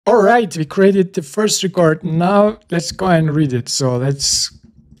All right, we created the first record. Now let's go and read it. So let's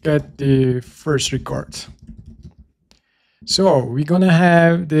get the first record. So we're gonna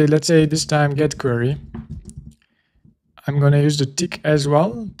have the, let's say this time, get query. I'm gonna use the tick as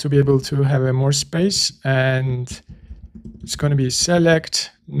well to be able to have a more space, and it's gonna be select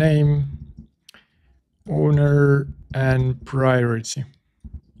name, owner, and priority.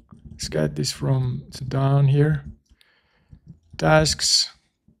 Let's get this from down here. Tasks,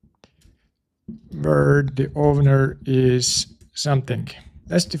 where the owner is something.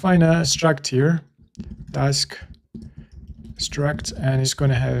 Let's define a struct here, task struct, and it's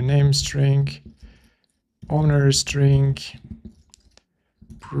going to have name string, owner string,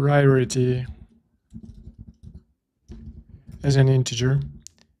 priority as an integer,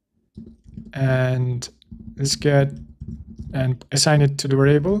 and let's get and assign it to the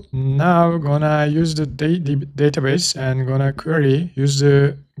variable. Now we're gonna use the database and gonna query, use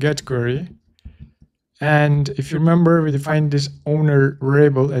the get query. And if you remember, we defined this owner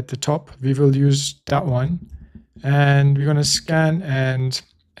variable at the top. We will use that one. And we're gonna scan, and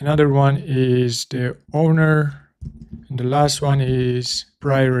another one is the owner, and the last one is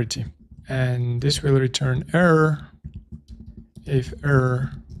priority. And this will return error. If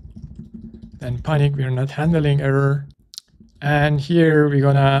error, then panic, we're not handling error. And here we're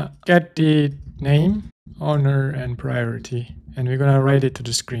gonna get the name, owner, and priority, and we're gonna write it to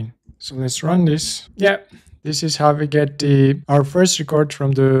the screen. So let's run this. Yeah, this is how we get our first record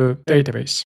from the database.